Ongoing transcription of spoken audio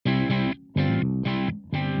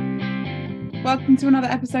Welcome to another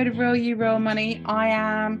episode of Real You, Real Money. I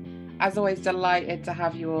am, as always, delighted to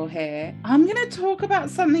have you all here. I'm going to talk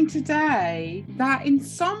about something today that in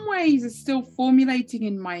some ways is still formulating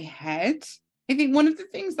in my head. I think one of the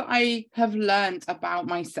things that I have learned about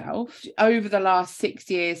myself over the last 6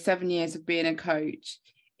 years, 7 years of being a coach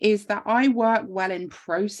is that I work well in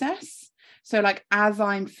process. So like as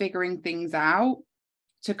I'm figuring things out,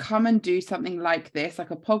 to come and do something like this,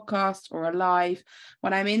 like a podcast or a live,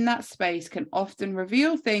 when I'm in that space, can often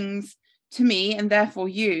reveal things to me and therefore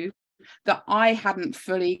you that I hadn't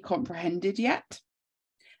fully comprehended yet.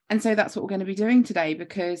 And so that's what we're going to be doing today,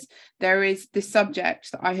 because there is this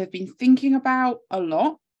subject that I have been thinking about a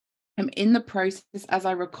lot. I'm in the process as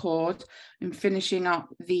I record. I'm finishing up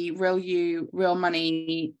the Real You, Real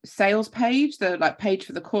Money sales page, the like page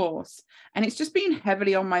for the course. And it's just been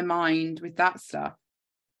heavily on my mind with that stuff.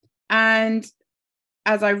 And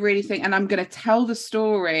as I really think, and I'm going to tell the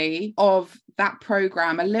story of that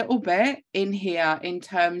program a little bit in here in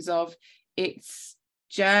terms of its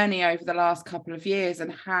journey over the last couple of years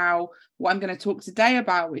and how what I'm going to talk today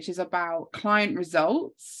about, which is about client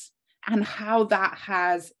results and how that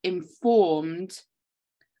has informed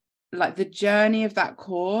like the journey of that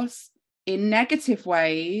course in negative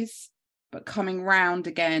ways, but coming round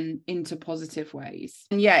again into positive ways.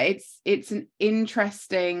 And yeah, it's been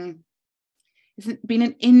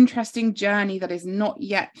an interesting journey that is not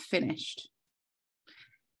yet finished.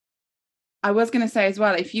 I was going to say as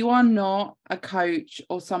well, if you are not a coach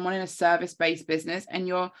or someone in a service-based business and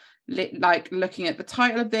you're like looking at the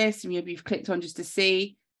title of this and maybe you've clicked on just to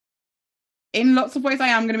see, in lots of ways I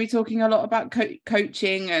am going to be talking a lot about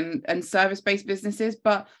coaching and service-based businesses,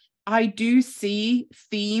 but I do see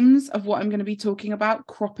themes of what I'm going to be talking about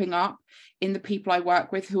cropping up in the people I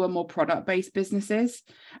work with who are more product-based businesses.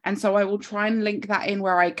 And so I will try and link that in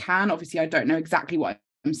where I can. Obviously, I don't know exactly what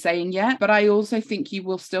I'm saying yet, but I also think you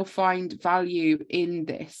will still find value in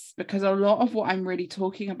this, because a lot of what I'm really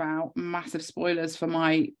talking about, massive spoilers for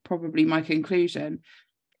my conclusion,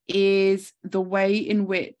 is the way in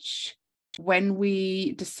which when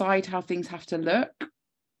we decide how things have to look,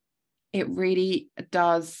 it really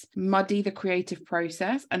does muddy the creative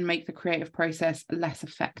process and make the creative process less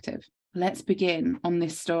effective. Let's begin on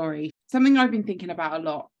this story. Something I've been thinking about a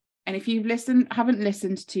lot. And if you've haven't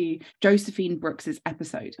listened to Josephine Brooks's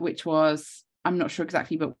episode, which was, I'm not sure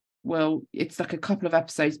exactly, but it's like a couple of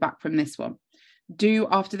episodes back from this one.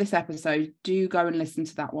 After this episode, do go and listen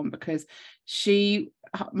to that one, because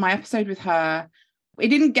my episode with her, it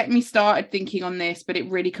didn't get me started thinking on this, but it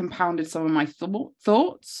really compounded some of my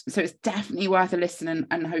thoughts. So it's definitely worth a listen,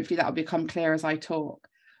 and hopefully that'll become clear as I talk.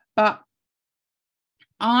 But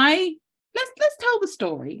let's tell the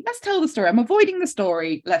story. Let's tell the story. I'm avoiding the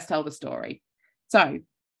story. Let's tell the story. So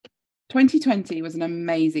 2020 was an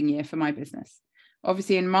amazing year for my business.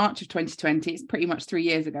 Obviously in March of 2020, it's pretty much 3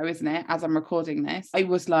 years ago, isn't it? As I'm recording this, I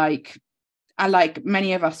was like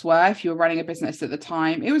many of us were, if you were running a business at the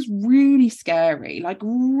time, it was really scary, like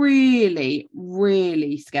really,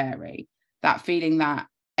 really scary. That feeling that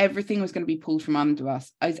everything was going to be pulled from under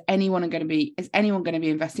us. Is anyone going to be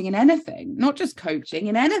investing in anything, not just coaching,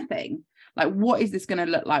 in anything? Like, what is this going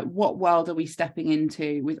to look like? What world are we stepping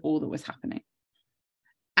into with all that was happening?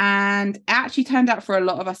 And it actually turned out for a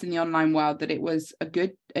lot of us in the online world that it was a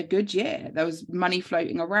good year. There was money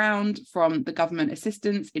floating around from the government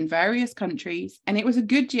assistance in various countries, and it was a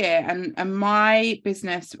good year. And my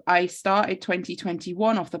business, I started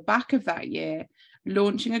 2021 off the back of that year,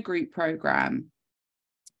 launching a group program.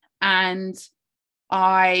 And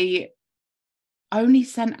I only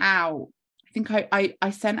sent out, I think I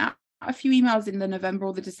sent out a few emails in the November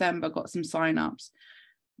or the December, got some signups,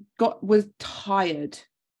 was tired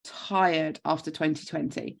after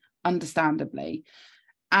 2020, understandably,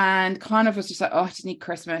 and kind of was just like, oh, I just need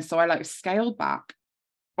Christmas. So I like scaled back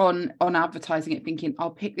on advertising it, thinking I'll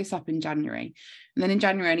pick this up in January. And then in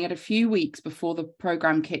January, I only had a few weeks before the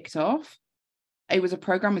program kicked off. It was a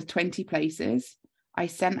program with 20 places. I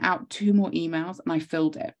sent out 2 more emails and I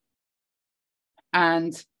filled it.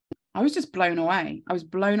 And I was just blown away. I was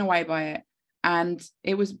blown away by it. And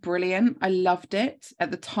it was brilliant. I loved it.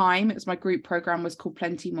 At the time, my group program was called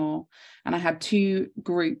Plenty More. And I had 2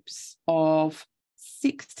 groups of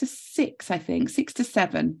 6 to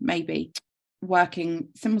 7, maybe, working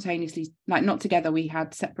simultaneously, like not together. We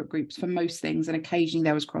had separate groups for most things. And occasionally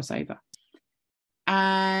there was crossover.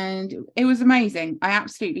 And it was amazing. I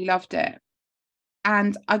absolutely loved it.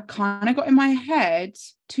 And I kind of got in my head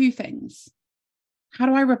 2 things. How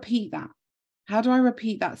do I repeat that? How do I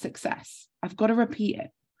repeat that success? I've got to repeat it.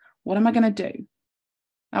 What am I going to do?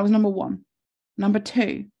 That was number 1. Number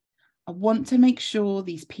 2, I want to make sure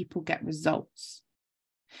these people get results.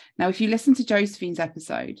 Now, if you listen to Josephine's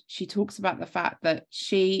episode, she talks about the fact that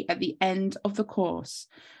she, at the end of the course,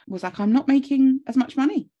 was like, I'm not making as much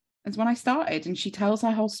money as when I started. And she tells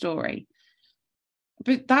her whole story.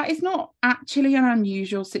 But that is not actually an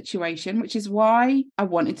unusual situation, which is why I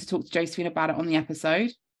wanted to talk to Josephine about it on the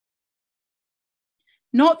episode.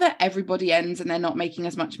 Not that everybody ends and they're not making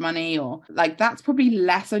as much money, or like that's probably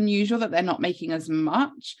less unusual that they're not making as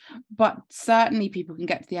much, but certainly people can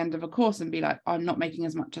get to the end of a course and be like, I'm not making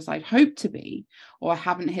as much as I'd hoped to be, or I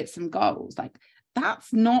haven't hit some goals. Like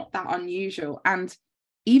that's not that unusual. And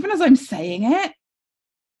even as I'm saying it,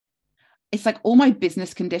 it's like all my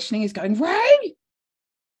business conditioning is going, Ray,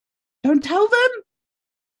 don't tell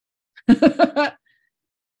them.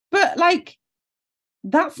 But like,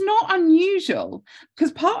 that's not unusual,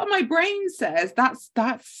 because part of my brain says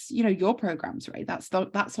that's your programs, Ray, that's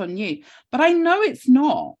on you. But I know it's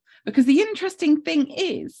not, because the interesting thing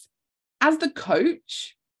is, as the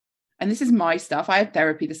coach, and this is my stuff, I had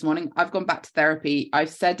therapy this morning. I've gone back to therapy. I've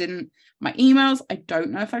said in my emails, I don't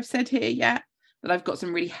know if I've said here yet, that I've got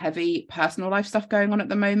some really heavy personal life stuff going on at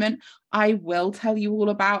the moment. I will tell you all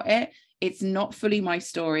about it. It's not fully my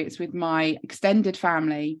story. It's with my extended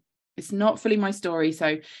family. It's not fully my story.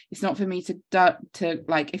 So it's not for me to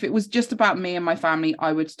like, if it was just about me and my family,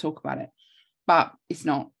 I would talk about it, but it's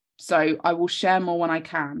not. So I will share more when I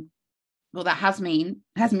can. What that has meant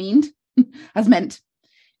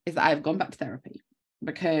is that I've gone back to therapy,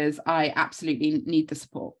 because I absolutely need the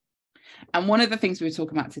support. And one of the things we were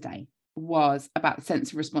talking about today was about the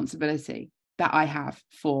sense of responsibility that I have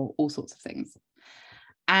for all sorts of things.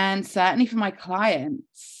 And certainly for my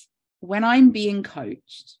clients, when I'm being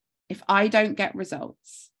coached, if I don't get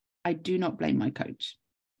results, I do not blame my coach.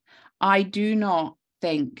 I do not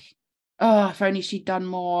think, oh, if only she'd done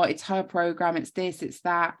more, it's her program, it's this, it's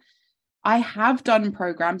that. I have done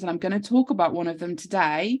programs, and I'm going to talk about one of them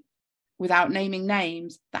today without naming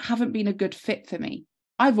names, that haven't been a good fit for me.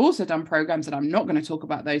 I've also done programs, and I'm not going to talk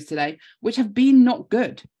about those today, which have been not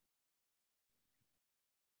good.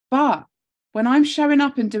 But when I'm showing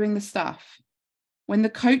up and doing the stuff, when the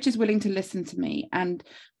coach is willing to listen to me and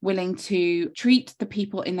willing to treat the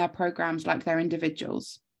people in their programs like they're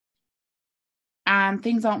individuals, and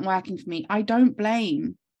things aren't working for me, I don't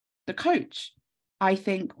blame the coach. I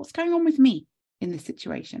think, what's going on with me in this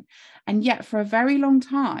situation? And yet for a very long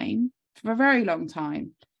time,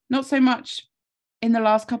 not so much in the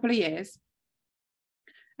last couple of years,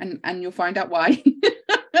 and you'll find out why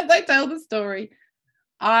as I tell the story,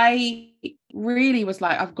 I really was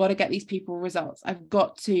like, I've got to get these people results. I've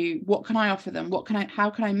got to, what can I offer them?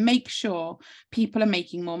 How can I make sure people are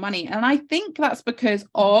making more money? And I think that's because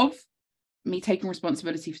of me taking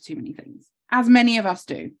responsibility for too many things, as many of us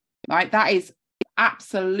do, right? That is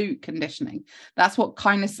absolute conditioning. That's what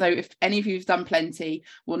kindness. So if any of you have done Plenty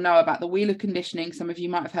will know about the wheel of conditioning. Some of you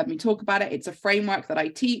might have heard me talk about it. It's a framework that I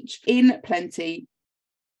teach in Plenty.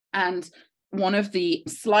 And one of the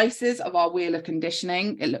slices of our wheel of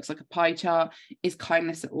conditioning, it looks like a pie chart, is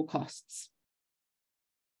kindness at all costs.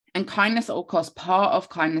 And kindness at all costs, part of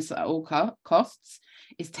kindness at all costs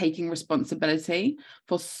is taking responsibility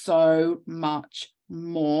for so much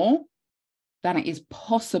more than it is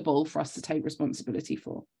possible for us to take responsibility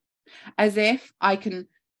for. As if I can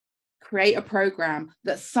create a program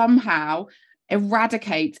that somehow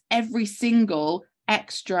eradicates every single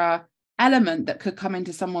extra element that could come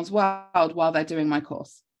into someone's world while they're doing my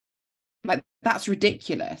course. Like, that's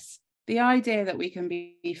ridiculous. The idea that we can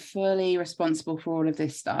be fully responsible for all of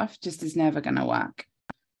this stuff just is never going to work.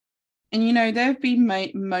 And, there have been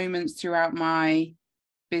moments throughout my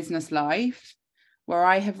business life where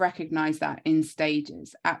I have recognized that in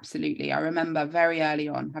stages. Absolutely. I remember very early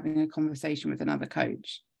on having a conversation with another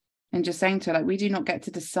coach and just saying to her, like, we do not get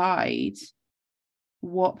to decide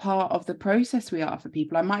what part of the process we are for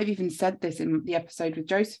people. I might have even said this in the episode with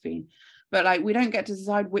Josephine, but like, we don't get to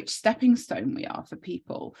decide which stepping stone we are for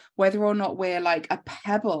people, whether or not we're like a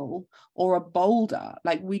pebble or a boulder.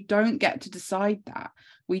 Like, we don't get to decide that.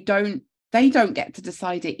 They don't get to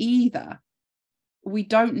decide it either. We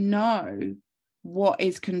don't know what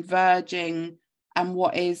is converging and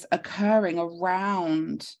what is occurring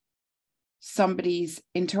around somebody's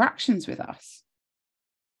interactions with us.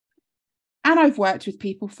 And I've worked with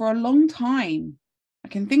people for a long time. I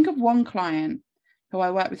can think of one client who I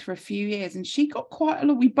worked with for a few years, and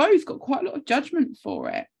we both got quite a lot of judgment for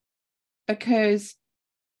it, because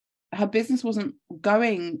her business wasn't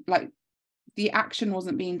going, like, the action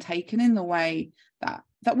wasn't being taken in the way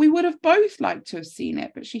that we would have both liked to have seen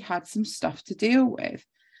it, but she had some stuff to deal with.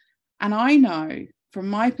 And I know from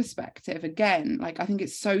my perspective, again, like, I think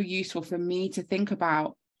it's so useful for me to think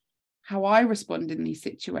about how I respond in these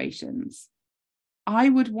situations. I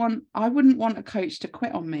wouldn't want a coach to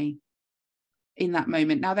quit on me in that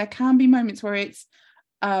moment. Now, there can be moments where it's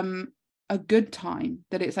a good time,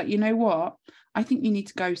 that it's like, you know what, I think you need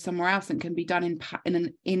to go somewhere else, and can be done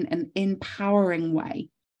in an empowering way.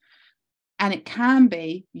 And it can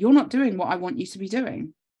be, you're not doing what I want you to be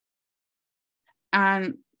doing,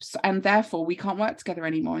 and therefore we can't work together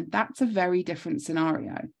anymore. And that's a very different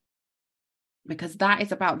scenario, because that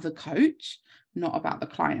is about the coach, not about the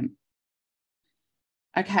client.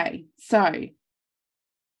 Okay, so I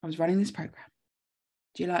was running this program.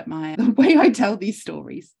 Do you like the way I tell these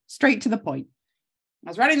stories? Straight to the point. I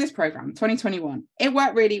was running this program, 2021. It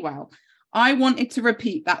worked really well. I wanted to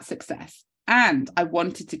repeat that success, and I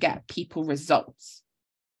wanted to get people results.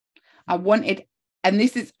 And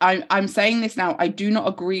this is, I'm saying this now, I do not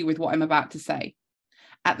agree with what I'm about to say.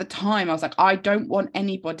 At the time, I was like, I don't want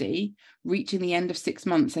anybody reaching the end of 6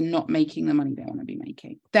 months and not making the money they want to be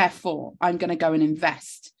making. Therefore, I'm going to go and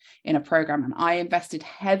invest in a program. And I invested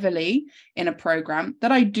heavily in a program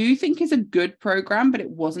that I do think is a good program, but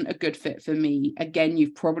it wasn't a good fit for me. Again,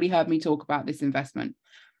 you've probably heard me talk about this investment.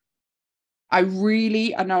 I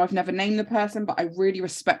know I've never named the person, but I really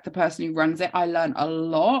respect the person who runs it. I learned a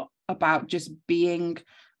lot about just being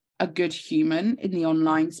a good human in the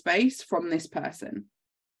online space from this person.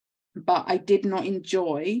 But I did not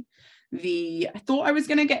enjoy I thought I was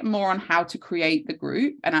going to get more on how to create the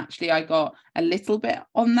group. And actually I got a little bit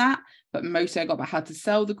on that, but mostly I got about how to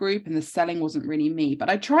sell the group, and the selling wasn't really me, but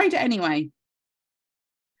I tried it anyway.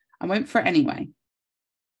 I went for it anyway.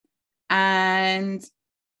 And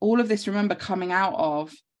all of this, remember, coming out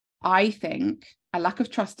of, I think, a lack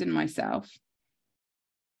of trust in myself.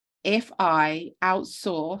 If I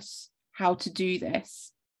outsource how to do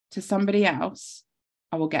this to somebody else,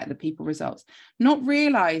 I will get the people results. Not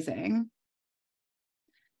realizing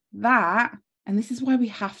that, and this is why we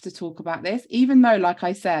have to talk about this, even though, like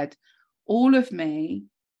I said, all of me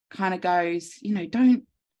kind of goes,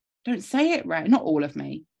 don't say it, Ray. Not all of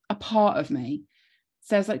me, a part of me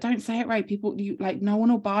says, like, don't say it, Ray. People, no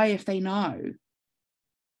one will buy if they know.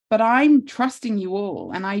 But I'm trusting you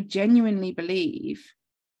all, and I genuinely believe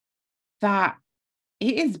that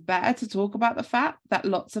it is better to talk about the fact that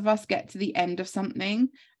lots of us get to the end of something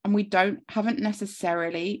and we haven't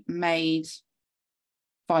necessarily made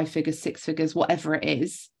 5 figures, 6 figures, whatever it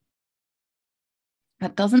is.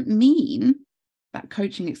 That doesn't mean that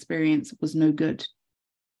coaching experience was no good.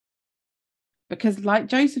 Because like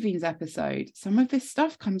Josephine's episode, some of this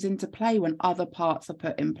stuff comes into play when other parts are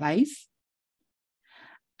put in place.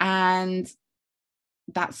 And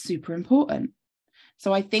that's super important.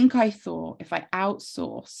 So I think I thought, if I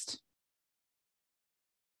outsourced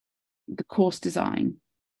the course design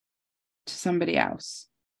to somebody else,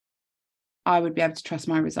 I would be able to trust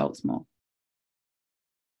my results more.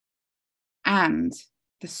 And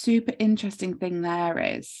the super interesting thing there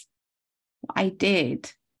is, what I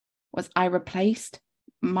did was I replaced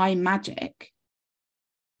my magic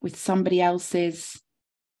with somebody else's,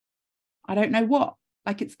 I don't know what,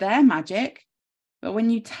 like, it's their magic. But when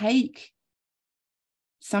you take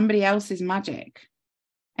somebody else's magic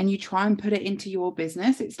and you try and put it into your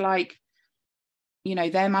business, it's like,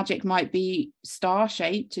 their magic might be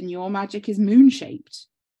star-shaped and your magic is moon-shaped.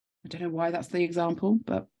 I don't know why that's the example,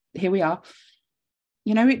 but here we are.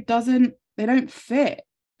 They don't fit.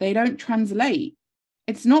 They don't translate.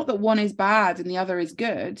 It's not that one is bad and the other is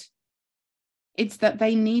good. It's that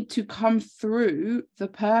they need to come through the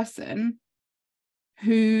person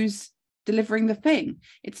who's delivering the thing.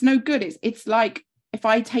 It's no good. It's like, if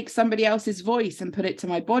I take somebody else's voice and put it to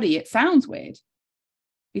my body, it sounds weird.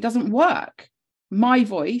 It doesn't work. My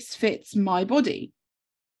voice fits my body.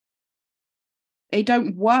 They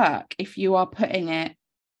don't work if you are putting it,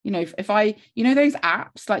 if I, those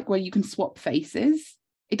apps like where you can swap faces,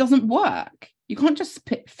 it doesn't work. You can't just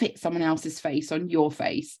fit someone else's face on your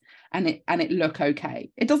face and it look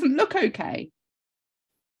okay. It doesn't look okay.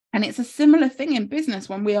 And it's a similar thing in business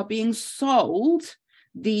when we are being sold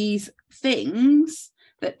these things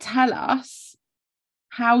that tell us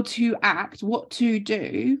how to act, what to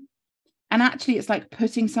do. And actually, it's like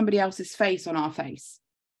putting somebody else's face on our face.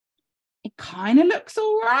 It kind of looks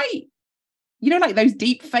all right. Like those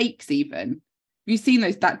deep fakes even. Have you seen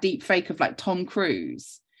that deep fake of like Tom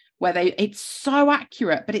Cruise, where it's so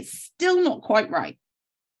accurate, but it's still not quite right.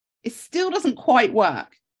 It still doesn't quite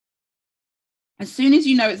work. As soon as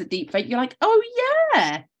you know it's a deep fake, you're like, oh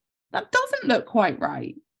yeah, that doesn't look quite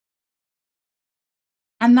right.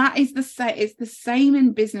 And that is it's the same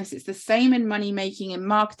in business. It's the same in money making, in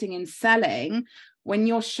marketing, in selling. When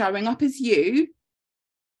you're showing up as you,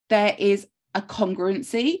 there is a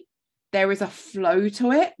congruency, there is a flow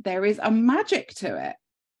to it, there is a magic to it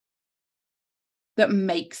that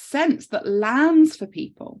makes sense, that lands for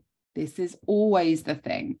people. This is always the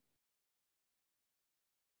thing.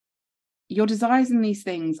 Your desires in these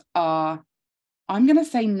things are, I'm going to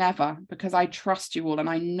say never, because I trust you all and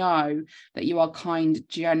I know that you are kind,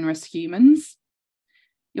 generous humans.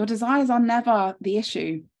 Your desires are never the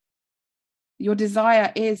issue. Your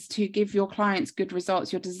desire is to give your clients good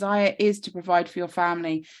results. Your desire is to provide for your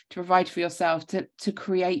family, to provide for yourself, to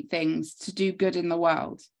create things, to do good in the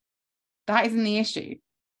world. That isn't the issue.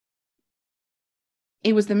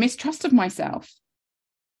 It was the mistrust of myself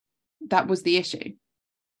that was the issue.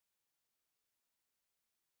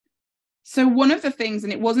 So one of the things,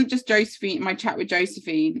 and it wasn't just Josephine, my chat with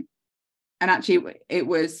Josephine, and actually it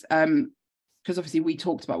was because obviously we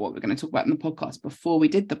talked about what we're going to talk about in the podcast before we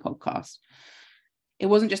did the podcast. It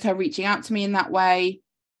wasn't just her reaching out to me in that way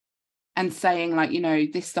and saying like, you know,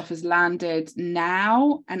 this stuff has landed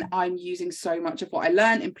now and I'm using so much of what I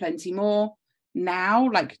learned and plenty more now.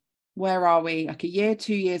 Like, where are we? Like a year,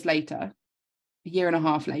 2 years later, a year and a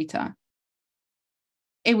half later.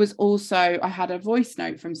 It was also, I had a voice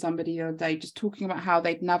note from somebody the other day just talking about how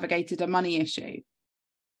they'd navigated a money issue.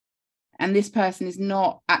 And this person is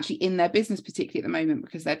not actually in their business particularly at the moment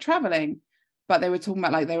because they're traveling, but they were talking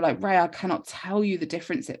about they were like, Ray, I cannot tell you the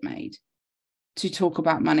difference it made to talk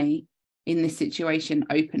about money in this situation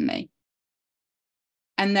openly.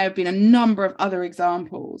 And there have been a number of other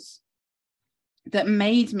examples that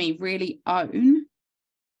made me really own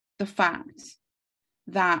the fact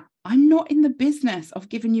that I'm not in the business of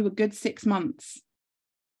giving you a good 6 months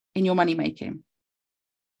in your money making.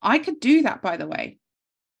 I could do that, by the way.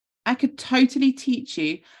 I could totally teach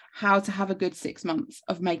you how to have a good 6 months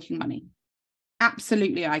of making money.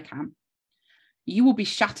 Absolutely, I can. You will be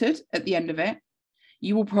shattered at the end of it.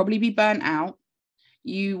 You will probably be burnt out.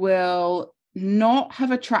 You will not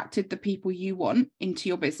have attracted the people you want into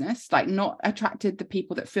your business, like not attracted the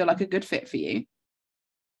people that feel like a good fit for you.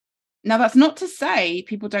 Now, that's not to say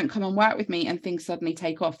people don't come and work with me and things suddenly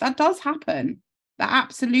take off. That does happen. That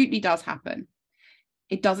absolutely does happen.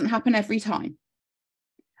 It doesn't happen every time.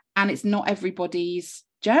 And it's not everybody's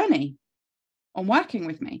journey on working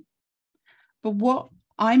with me. But what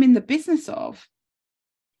I'm in the business of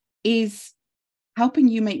is helping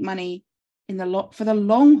you make money for the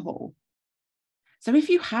long haul. So if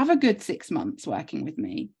you have a good 6 months working with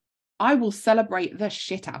me, I will celebrate the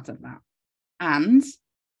shit out of that. And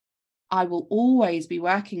I will always be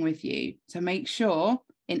working with you to make sure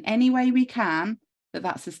in any way we can that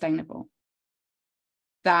that's sustainable,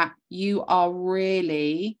 that you are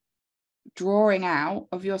really drawing out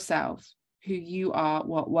of yourself who you are,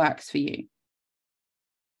 what works for you.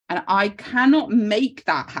 And I cannot make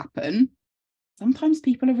that happen. Sometimes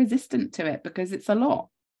people are resistant to it because it's a lot.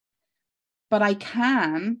 But I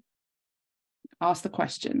can ask the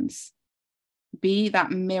questions, be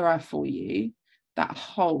that mirror for you that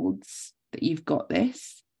holds that you've got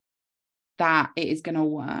this, that it is going to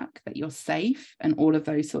work, that you're safe, and all of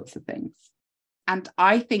those sorts of things. And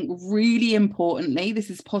I think really importantly, this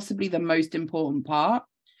is possibly the most important part,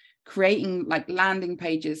 creating like landing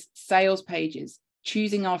pages, sales pages,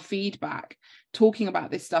 choosing our feedback, talking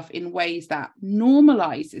about this stuff in ways that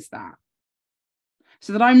normalizes that.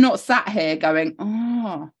 So that I'm not sat here going,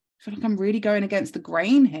 oh, I feel like I'm really going against the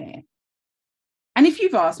grain here. And if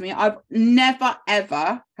you've asked me, I've never,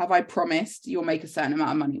 ever have I promised you'll make a certain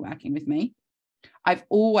amount of money working with me. I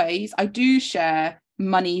do share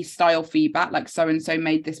money style feedback, like so-and-so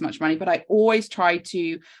made this much money, but I always try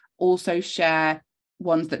to also share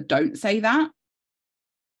ones that don't say that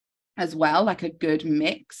as well, like a good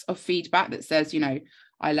mix of feedback that says, you know,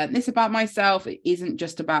 I learned this about myself. It isn't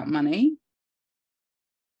just about money.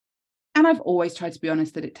 And I've always tried to be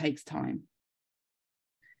honest that it takes time.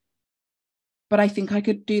 But I think I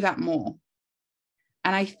could do that more.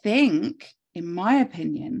 And I think, in my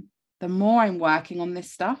opinion, the more I'm working on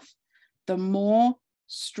this stuff, the more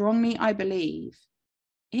strongly I believe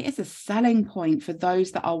it is a selling point for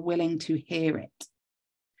those that are willing to hear it.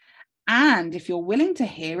 And if you're willing to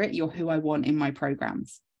hear it, you're who I want in my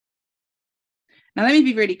programs. Now, let me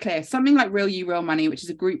be really clear. Something like Real You, Real Money, which is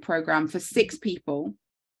a group program for 6 people,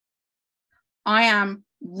 I am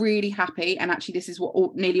really happy. And actually, this is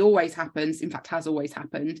what nearly always happens. In fact, has always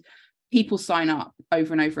happened. People sign up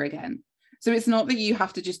over and over again. So it's not that you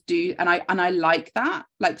have to just do, and I like that.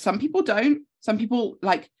 Like some people don't. Some people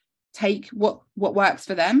like take what works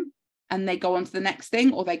for them and they go on to the next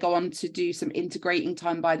thing, or they go on to do some integrating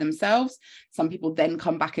time by themselves. Some people then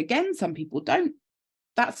come back again. Some people don't.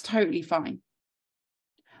 That's totally fine.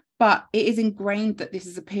 But it is ingrained that this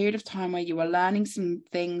is a period of time where you are learning some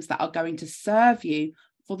things that are going to serve you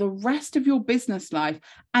for the rest of your business life.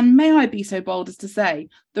 And may I be so bold as to say,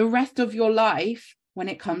 the rest of your life when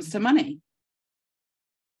it comes to money.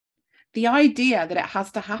 The idea that it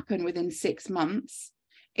has to happen within 6 months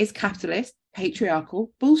is capitalist,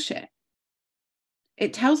 patriarchal bullshit.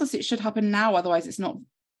 It tells us it should happen now, otherwise it's not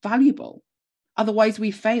valuable. Otherwise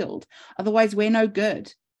we failed. Otherwise we're no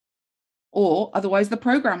good. Or otherwise the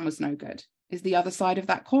program was no good, is the other side of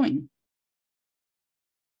that coin.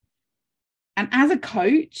 And as a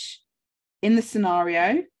coach in the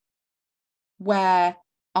scenario where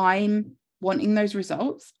I'm wanting those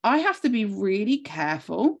results, I have to be really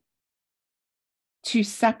careful to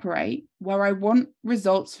separate where I want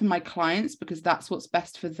results for my clients because that's what's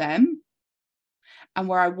best for them, and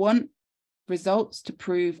where I want results to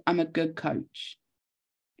prove I'm a good coach,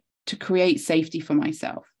 to create safety for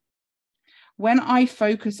myself. When I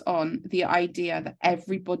focus on the idea that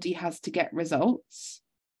everybody has to get results,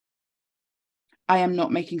 I am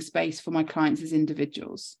not making space for my clients as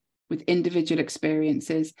individuals with individual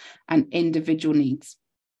experiences and individual needs.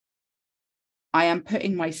 I am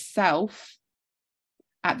putting myself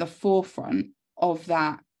at the forefront of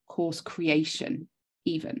that course creation.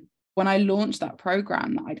 Even when I launched that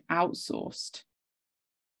program that I'd outsourced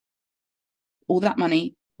all that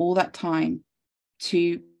money, all that time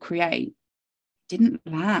to create, didn't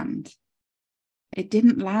land. It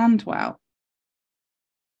didn't land well.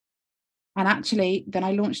 And actually, then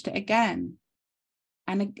I launched it again.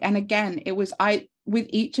 And again, it was with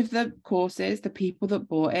each of the courses, the people that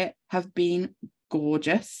bought it have been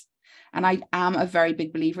gorgeous. And I am a very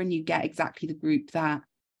big believer in you get exactly the group that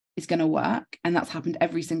is going to work. And that's happened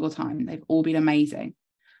every single time. They've all been amazing.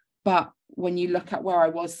 But when you look at where I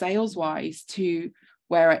was sales-wise to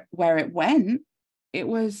where it went, it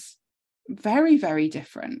was very, very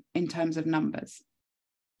different in terms of numbers.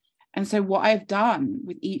 And so what I've done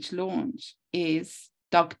with each launch is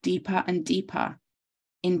dug deeper and deeper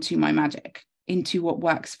into my magic, into what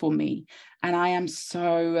works for me. And I am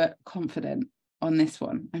so confident on this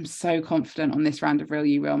one. I'm so confident on this round of Real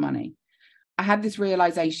You, Real Money. I had this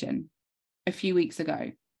realization a few weeks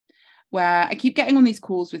ago where I keep getting on these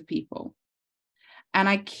calls with people and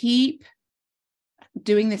I keep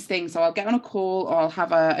doing this thing. So I'll get on a call, or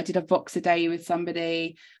I did a Vox a day with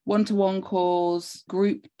somebody, one-to-one calls,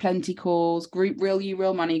 group plenty calls, group Real You,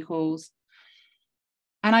 Real Money calls.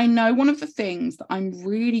 And I know one of the things that I'm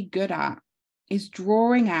really good at is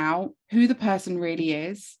drawing out who the person really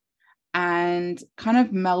is and kind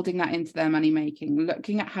of melding that into their money making,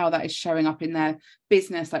 looking at how that is showing up in their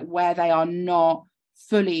business, like where they are not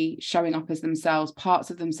fully showing up as themselves, parts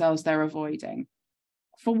of themselves they're avoiding.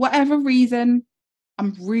 For whatever reason,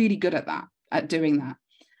 I'm really good at that, at doing that.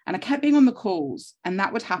 And I kept being on the calls and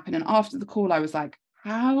that would happen. And after the call, I was like,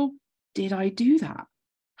 how did I do that?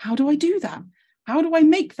 How do I do that? How do I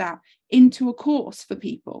make that into a course for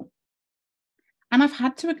people? And I've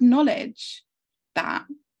had to acknowledge that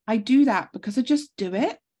I do that because I just do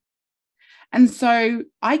it. And so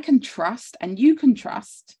I can trust, and you can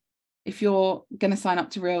trust, if you're going to sign up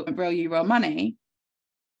to Real You, Real Money,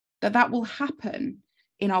 that will happen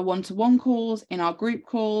in our one-to-one calls, in our group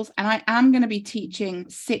calls. And I am going to be teaching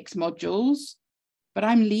 6 modules, but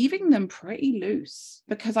I'm leaving them pretty loose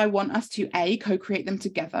because I want us to co-create them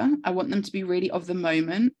together. I want them to be really of the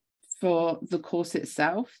moment for the course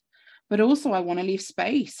itself, but also I want to leave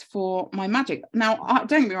space for my magic. Now,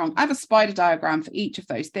 don't get me wrong, I have a spider diagram for each of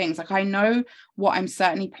those things. Like I know what I'm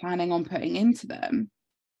certainly planning on putting into them,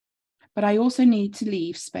 but I also need to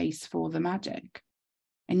leave space for the magic.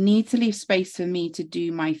 I need to leave space for me to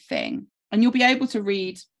do my thing. And you'll be able to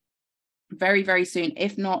read very, very soon,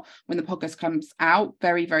 if not when the podcast comes out,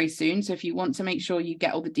 very, very soon. So if you want to make sure you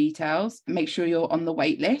get all the details, make sure you're on the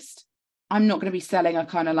wait list. I'm not going to be selling a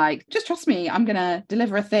kind of like, just trust me, I'm going to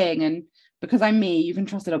deliver a thing. And because I'm me, you can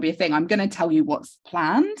trust it'll be a thing. I'm going to tell you what's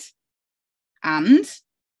planned. And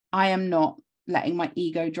I am not letting my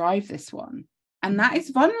ego drive this one. And that is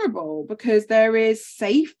vulnerable because there is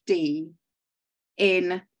safety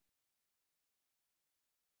in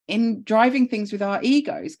driving things with our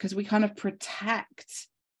egos, because we kind of protect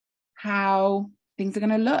how things are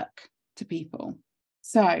going to look to people.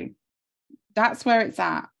 So that's where it's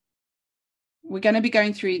at. We're going to be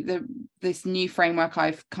going through this new framework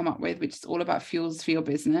I've come up with, which is all about fuels for your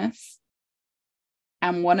business.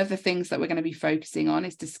 And one of the things that we're going to be focusing on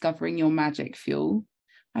is discovering your magic fuel.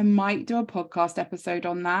 I might do a podcast episode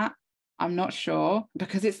on that. I'm not sure,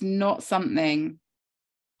 because it's not something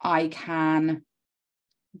I can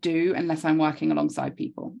do unless I'm working alongside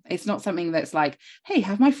people. It's not something that's like, hey,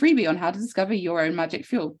 have my freebie on how to discover your own magic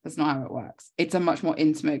fuel. That's not how it works. It's a much more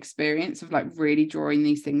intimate experience of like really drawing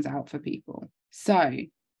these things out for people. So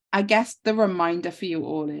I guess the reminder for you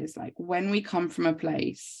all is like, when we come from a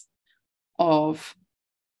place of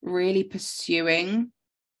really pursuing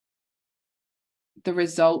the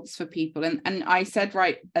results for people, and I said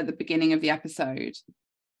right at the beginning of the episode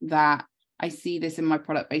that I see this in my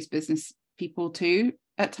product-based business people too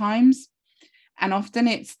at times, and often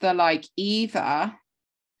it's the like either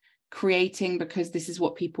creating because this is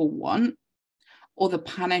what people want, or the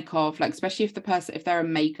panic of like, especially if the person, if they're a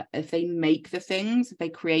maker, if they make the things, if they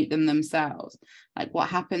create them themselves, like what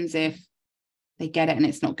happens if they get it and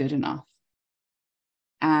it's not good enough,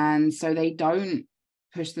 and so they don't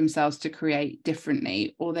push themselves to create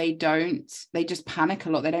differently, or they just panic a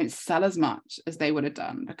lot. They don't sell as much as they would have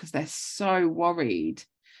done because they're so worried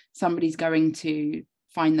somebody's going to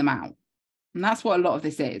find them out. And that's what a lot of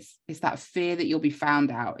this is that fear that you'll be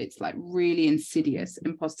found out. It's like really insidious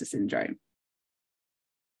imposter syndrome.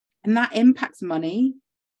 And that impacts money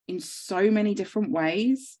in so many different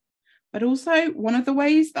ways. But also one of the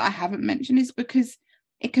ways that I haven't mentioned is because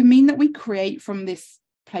it can mean that we create from this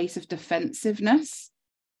place of defensiveness,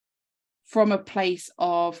 from a place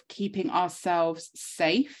of keeping ourselves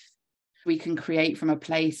safe. We can create from a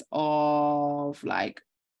place of like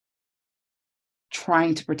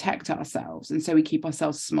trying to protect ourselves. And so we keep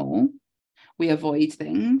ourselves small. We avoid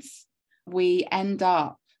things. We end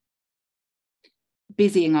up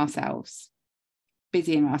busying ourselves with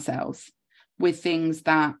things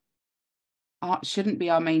that shouldn't be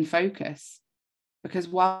our main focus. Because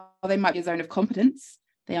while they might be a zone of competence,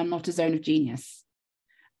 they are not a zone of genius.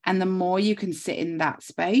 And the more you can sit in that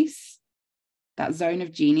space, that zone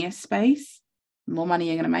of genius space, the more money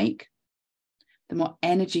you're going to make, the more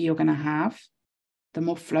energy you're going to have, the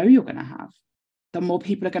more flow you're going to have, the more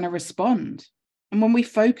people are going to respond. And when we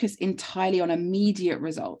focus entirely on immediate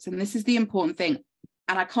results, and this is the important thing,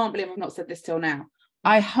 and I can't believe I've not said this till now,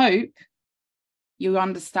 I hope you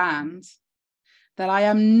understand that I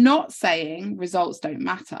am not saying results don't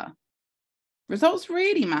matter. Results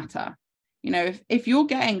really matter. You know, if you're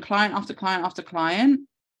getting client after client after client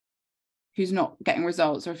who's not getting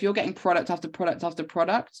results, or if you're getting product after product after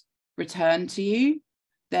product returned to you,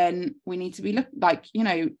 then we need to be like, you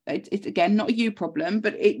know, it's again, not a you problem,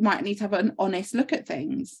 but it might need to have an honest look at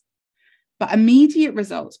things. But immediate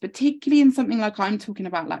results, particularly in something like I'm talking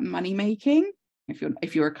about, like money making,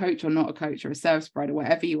 if you're a coach or not a coach or a service provider,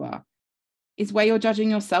 whatever you are, is where you're judging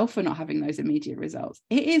yourself for not having those immediate results.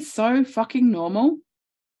 It is so fucking normal.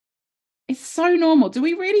 It's so normal. Do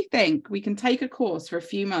we really think we can take a course for a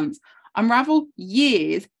few months, unravel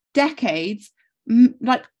years, decades,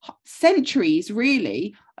 like centuries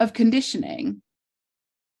really of conditioning?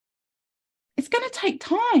 It's going to take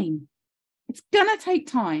time. It's going to take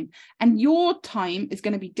time. And your time is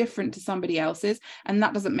going to be different to somebody else's. And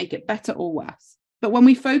that doesn't make it better or worse. But when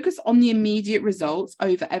we focus on the immediate results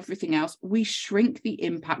over everything else, we shrink the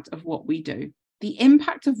impact of what we do. The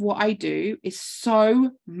impact of what I do is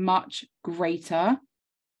so much greater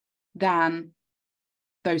than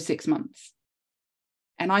those 6 months.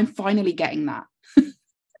 And I'm finally getting that.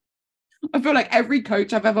 I feel like every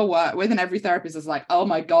coach I've ever worked with and every therapist is like, oh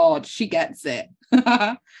my God, she gets it.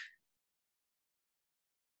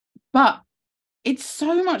 But it's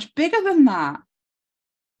so much bigger than that.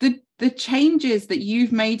 The changes that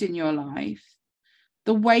you've made in your life,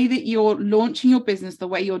 the way that you're launching your business, the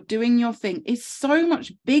way you're doing your thing is so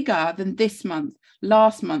much bigger than this month,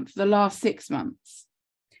 the last 6 months.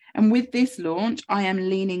 And with this launch, I am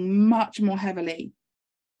leaning much more heavily,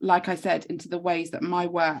 like I said, into the ways that my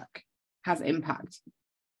work has impact,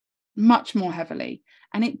 much more heavily.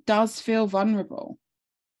 And it does feel vulnerable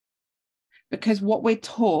because what we're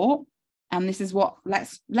taught, and this is what,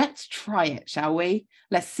 let's try it, shall we?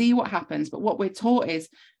 Let's see what happens. But what we're taught is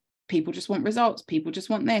people just want results. People just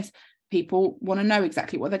want this. People want to know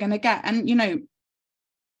exactly what they're going to get. And, you know,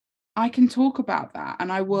 I can talk about that. And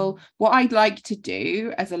I will, what I'd like to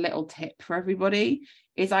do as a little tip for everybody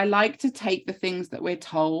is I like to take the things that we're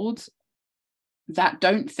told that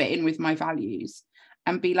don't fit in with my values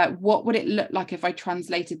and be like, what would it look like if I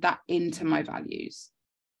translated that into my values?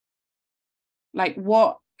 Like,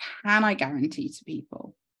 what can I guarantee to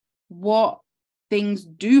people? What things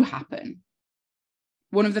do happen?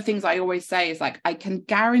 One of the things I always say is like, I can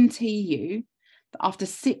guarantee you that after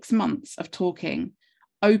 6 months of talking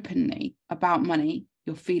openly about money,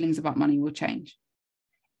 your feelings about money will change.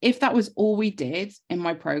 If that was all we did in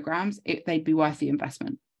my programs, they'd be worth the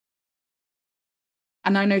investment.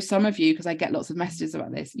 And I know some of you, because I get lots of messages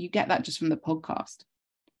about this, you get that just from the podcast.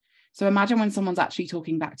 So imagine when someone's actually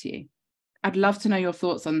talking back to you. I'd love to know your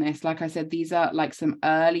thoughts on this. Like I said, these are like some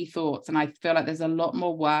early thoughts, and I feel like there's a lot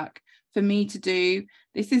more work for me to do.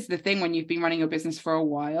 This is the thing when you've been running your business for a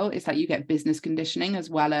while, it's that you get business conditioning as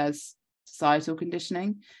well as societal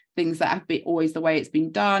conditioning, things that have been always the way it's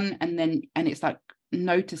been done. And it's like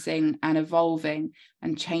noticing and evolving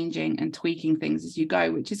and changing and tweaking things as you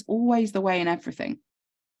go, which is always the way in everything.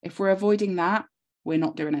 If we're avoiding that, we're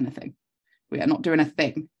not doing anything. We are not doing a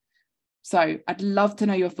thing. So I'd love to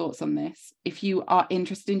know your thoughts on this. If you are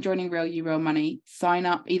interested in joining Real You Real Money, sign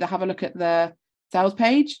up, either have a look at the sales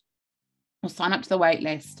page or sign up to the wait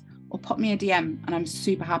list or pop me a DM, and I'm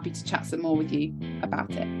super happy to chat some more with you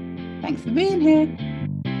about it. Thanks for being here.